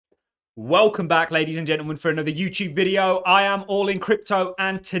Welcome back, ladies and gentlemen, for another YouTube video. I am All In Crypto,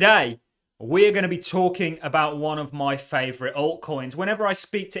 and today we're going to be talking about one of my favorite altcoins. Whenever I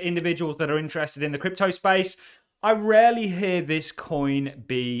speak to individuals that are interested in the crypto space, I rarely hear this coin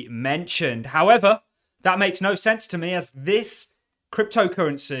be mentioned. However, that makes no sense to me, as this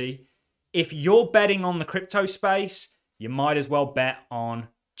cryptocurrency, if you're betting on the crypto space, you might as well bet on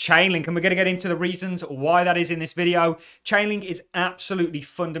Chainlink, and we're going to get into the reasons why that is in this video. Chainlink is absolutely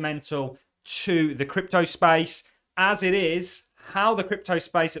fundamental to the crypto space, as it is how the crypto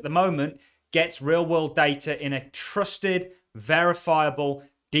space at the moment gets real-world data in a trusted, verifiable,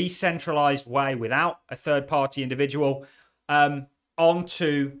 decentralized way without a third-party individual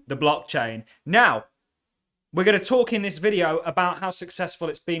onto the blockchain. Now, we're going to talk in this video about how successful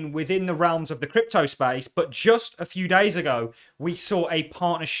it's been within the realms of the crypto space, but just a few days ago, we saw a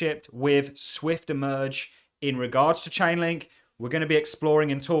partnership with Swift emerge in regards to Chainlink. We're going to be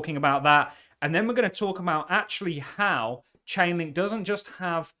exploring and talking about that. And then we're going to talk about actually how Chainlink doesn't just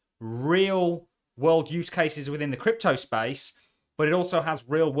have real world use cases within the crypto space, but it also has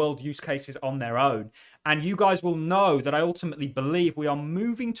real world use cases on their own. And you guys will know that I ultimately believe we are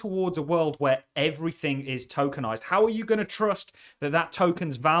moving towards a world where everything is tokenized. How are you going to trust that that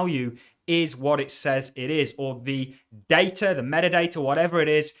token's value is what it says it is, or the data, the metadata, whatever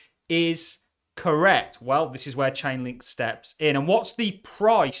it is correct? Well, this is where Chainlink steps in. And what's the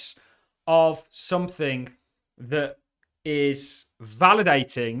price of something that is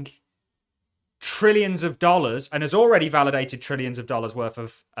validating trillions of dollars and has already validated trillions of dollars worth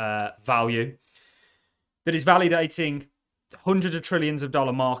of value, that is validating hundreds of trillions of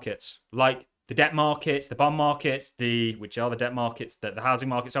dollar markets, like the debt markets, the bond markets, which are the debt markets, the housing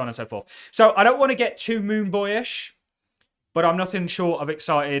markets, so on and so forth. So I don't want to get too moon boyish, but I'm nothing short of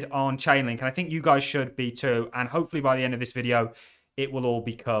excited on Chainlink, and I think you guys should be too. And hopefully by the end of this video, it will all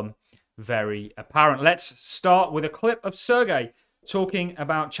become very apparent. Let's start with a clip of Sergey talking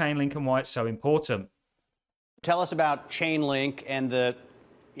about Chainlink and why it's so important. Tell us about Chainlink and the,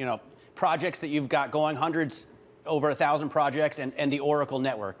 projects that you've got going, hundreds, over 1,000 projects, and the Oracle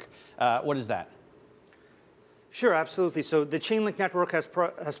network. What is that? Sure, absolutely. So the Chainlink network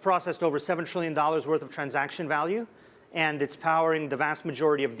has processed over $7 trillion worth of transaction value, and it's powering the vast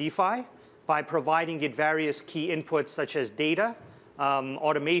majority of DeFi by providing it various key inputs such as data,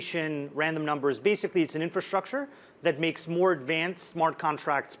 automation, random numbers. Basically, it's an infrastructure that makes more advanced smart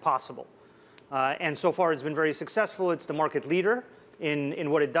contracts possible. And so far, it's been very successful. It's the market leader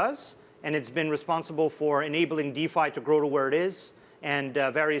in what it does, and it's been responsible for enabling DeFi to grow to where it is, and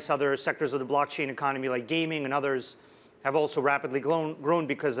various other sectors of the blockchain economy like gaming and others have also rapidly grown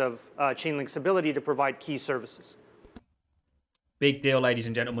because of Chainlink's ability to provide key services. Big deal, ladies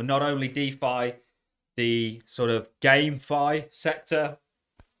and gentlemen. Not only DeFi, the sort of GameFi sector,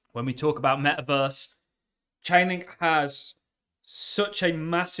 when we talk about metaverse, Chainlink has such a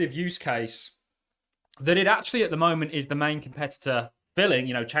massive use case that it actually at the moment is the main competitor filling.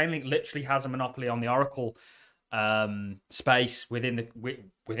 Chainlink literally has a monopoly on the Oracle space within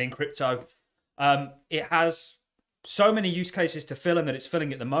crypto. It has so many use cases to fill in that it's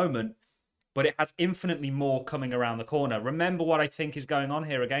filling at the moment, but it has infinitely more coming around the corner. Remember what I think is going on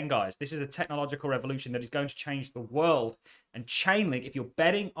here again, guys. This is a technological revolution that is going to change the world. And Chainlink, if you're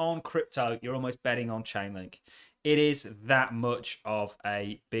betting on crypto, you're almost betting on Chainlink. It is that much of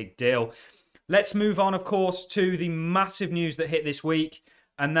a big deal. Let's move on, of course, to the massive news that hit this week,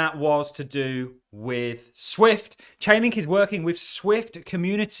 and that was to do with Swift. Chainlink is working with Swift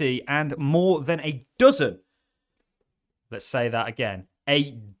community and more than a dozen, let's say that again,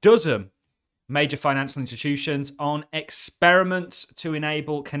 a dozen major financial institutions on experiments to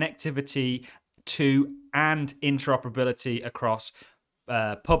enable connectivity to and interoperability across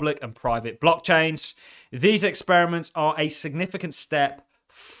public and private blockchains. These experiments are a significant step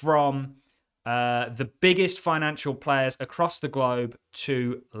from the biggest financial players across the globe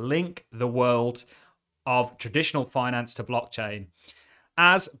to link the world of traditional finance to blockchain.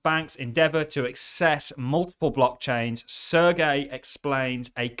 As banks endeavor to access multiple blockchains, Sergey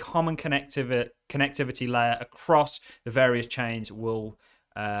explains a common connectivity layer across the various chains will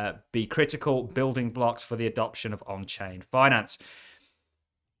be critical building blocks for the adoption of on-chain finance.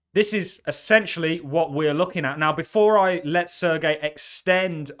 This is essentially what we're looking at. Now, before I let Sergey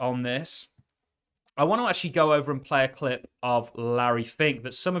extend on this, I want to actually go over and play a clip of Larry Fink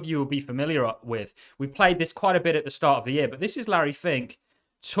that some of you will be familiar with. We played this quite a bit at the start of the year, but this is Larry Fink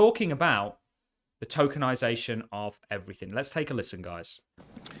talking about the tokenization of everything. Let's take a listen, guys.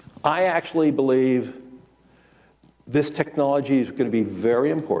 I actually believe this technology is going to be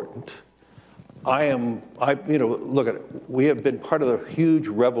very important. Look at it. We have been part of a huge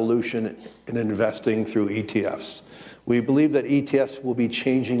revolution in investing through ETFs. We believe that ETFs will be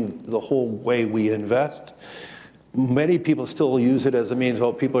changing the whole way we invest. Many people still use it as a means,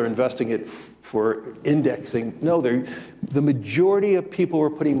 well, people are investing it for indexing. No, the majority of people who are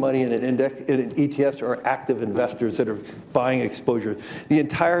putting money in in ETFs are active investors that are buying exposure. The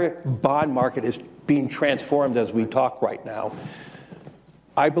entire bond market is being transformed as we talk right now.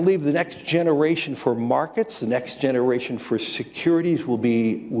 I believe the next generation for markets, the next generation for securities will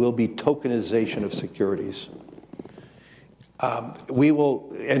be tokenization of securities.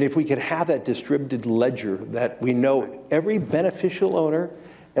 And if we can have that distributed ledger that we know every beneficial owner,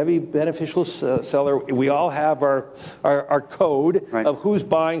 every beneficial seller, we all have our code of who's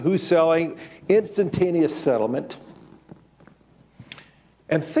buying, who's selling, instantaneous settlement.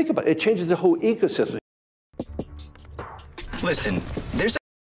 And think about it, it changes the whole ecosystem. Listen, there's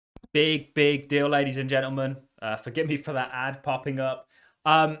big deal, ladies and gentlemen. Forgive me for that ad popping up.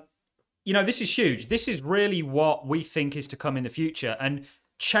 You know, this is huge. This is really what we think is to come in the future. And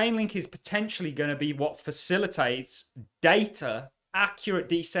Chainlink is potentially going to be what facilitates data, accurate,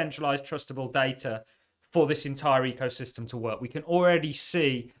 decentralized, trustable data for this entire ecosystem to work. We can already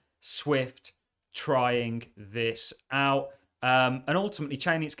see Swift trying this out. And ultimately,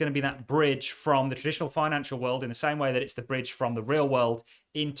 Chainlink is going to be that bridge from the traditional financial world in the same way that it's the bridge from the real world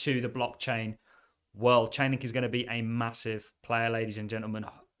into the blockchain world. Chainlink is going to be a massive player, ladies and gentlemen.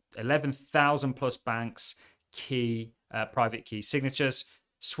 11,000 plus banks, private key signatures.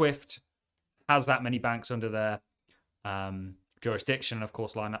 Swift has that many banks under their jurisdiction, and of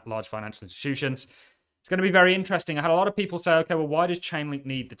course, large financial institutions. It's going to be very interesting. I had a lot of people say, okay, well, why does Chainlink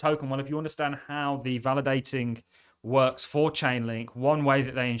need the token? Well, if you understand how the validating works for Chainlink, one way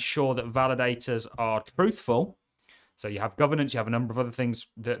that they ensure that validators are truthful. So you have governance, you have a number of other things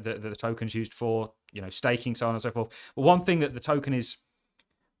that the token's used for, you know, staking, so on and so forth. But one thing that the token is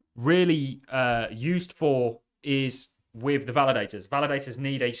really used for is with the validators. Validators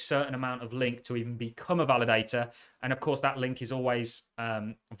need a certain amount of link to even become a validator. And of course, that link is always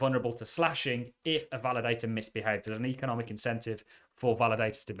vulnerable to slashing if a validator misbehaves. There's an economic incentive for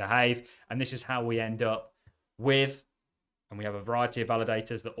validators to behave. And this is how we end up with, and we have a variety of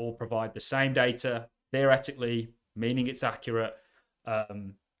validators that all provide the same data, theoretically, meaning it's accurate.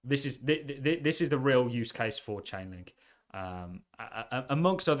 This is the real use case for Chainlink.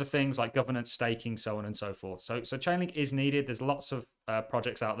 Amongst other things like governance, staking, so on and so forth. So Chainlink is needed. There's lots of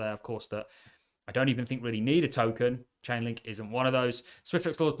projects out there, of course, that I don't even think really need a token. Chainlink isn't one of those. Swift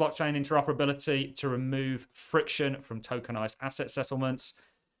explores blockchain interoperability to remove friction from tokenized asset settlements.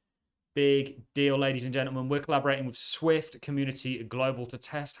 Big deal, ladies and gentlemen. We're collaborating with Swift Community Global to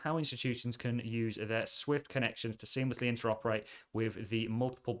test how institutions can use their Swift connections to seamlessly interoperate with the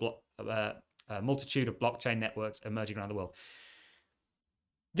multitude of blockchain networks emerging around the world.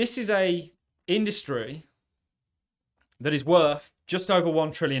 This is a industry that is worth just over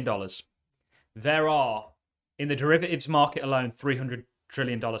 $1 trillion. There are, in the derivatives market alone, $300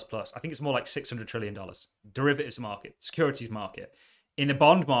 trillion plus. I think it's more like $600 trillion. Derivatives market, securities market. In the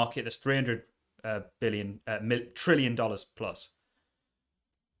bond market, there's $300 trillion plus.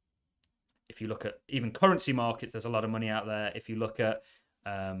 If you look at even currency markets, there's a lot of money out there. If you look at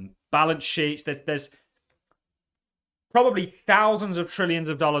balance sheets, there's probably thousands of trillions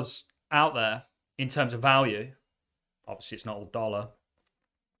of dollars out there in terms of value. Obviously, it's not all dollar,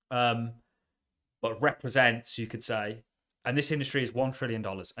 but represents, you could say. And this industry is $1 trillion,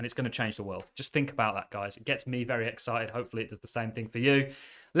 and it's going to change the world. Just think about that, guys. It gets me very excited. Hopefully, it does the same thing for you.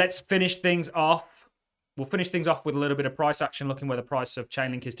 Let's finish things off. We'll finish things off with a little bit of price action, looking where the price of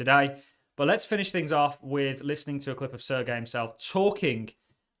Chainlink is today. But let's finish things off with listening to a clip of Sergey himself talking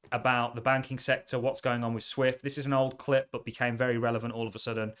about the banking sector, what's going on with Swift. This is an old clip, but became very relevant all of a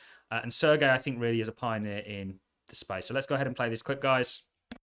sudden. And Sergey, I think, really is a pioneer in the space. So let's go ahead and play this clip, guys.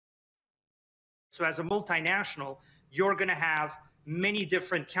 So as a multinational, you're going to have many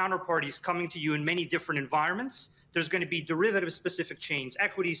different counterparties coming to you in many different environments. There's going to be derivative-specific chains,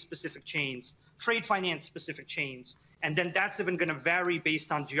 equity-specific chains, trade finance-specific chains. And then that's even going to vary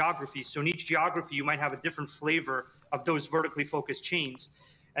based on geography. So in each geography, you might have a different flavor of those vertically focused chains.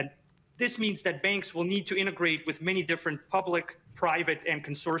 And this means that banks will need to integrate with many different public, private, and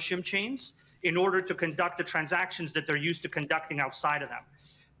consortium chains in order to conduct the transactions that they're used to conducting outside of them.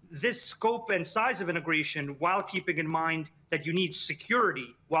 This scope and size of integration, while keeping in mind that you need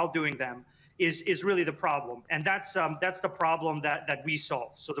security while doing them, is really the problem. And that's the problem that we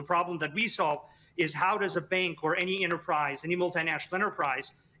solve. So the problem that we solve is, how does a bank or any enterprise, any multinational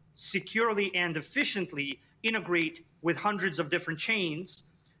enterprise, securely and efficiently integrate with hundreds of different chains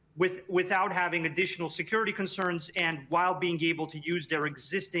without having additional security concerns and while being able to use their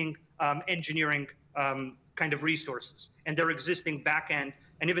existing engineering kind of resources and their existing backend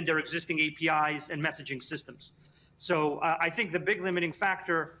and even their existing APIs and messaging systems. So I think the big limiting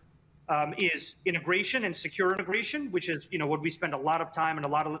factor is integration and secure integration, which is what we spend a lot of time and a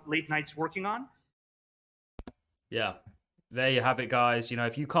lot of late nights working on. Yeah, there you have it, guys.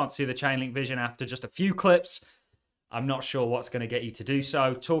 If you can't see the Chainlink vision after just a few clips, I'm not sure what's going to get you to do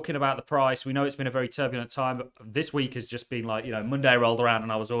so. Talking about the price, we know it's been a very turbulent time, but this week has just been like, Monday rolled around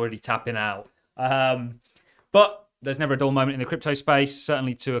and I was already tapping out. But there's never a dull moment in the crypto space,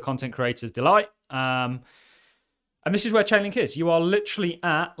 certainly to a content creator's delight. And this is where Chainlink is. You are literally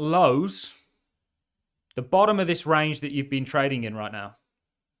at lows, the bottom of this range that you've been trading in right now.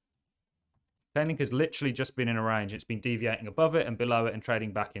 Chainlink has literally just been in a range. It's been deviating above it and below it and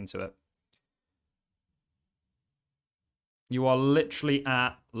trading back into it. You are literally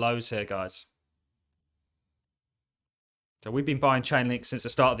at lows here, guys. So we've been buying Chainlink since the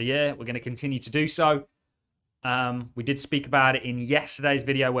start of the year. We're going to continue to do so. We did speak about it in yesterday's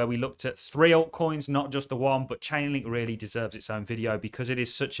video where we looked at 3 altcoins, not just the one, but Chainlink really deserves its own video because it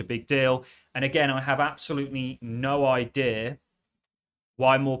is such a big deal. And again, I have absolutely no idea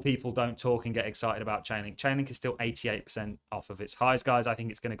why more people don't talk and get excited about Chainlink. Chainlink is still 88% off of its highs, guys. I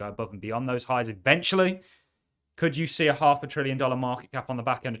think it's going to go above and beyond those highs eventually. Could you see a $500 billion market cap on the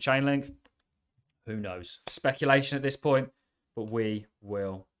back end of Chainlink? Who knows? Speculation at this point, but we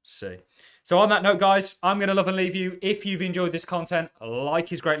will see. So on that note, guys, I'm going to love and leave you. If you've enjoyed this content, a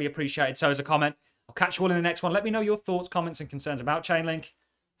like is greatly appreciated. So is a comment. I'll catch you all in the next one. Let me know your thoughts, comments, and concerns about Chainlink.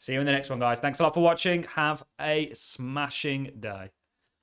 See you in the next one, guys. Thanks a lot for watching. Have a smashing day.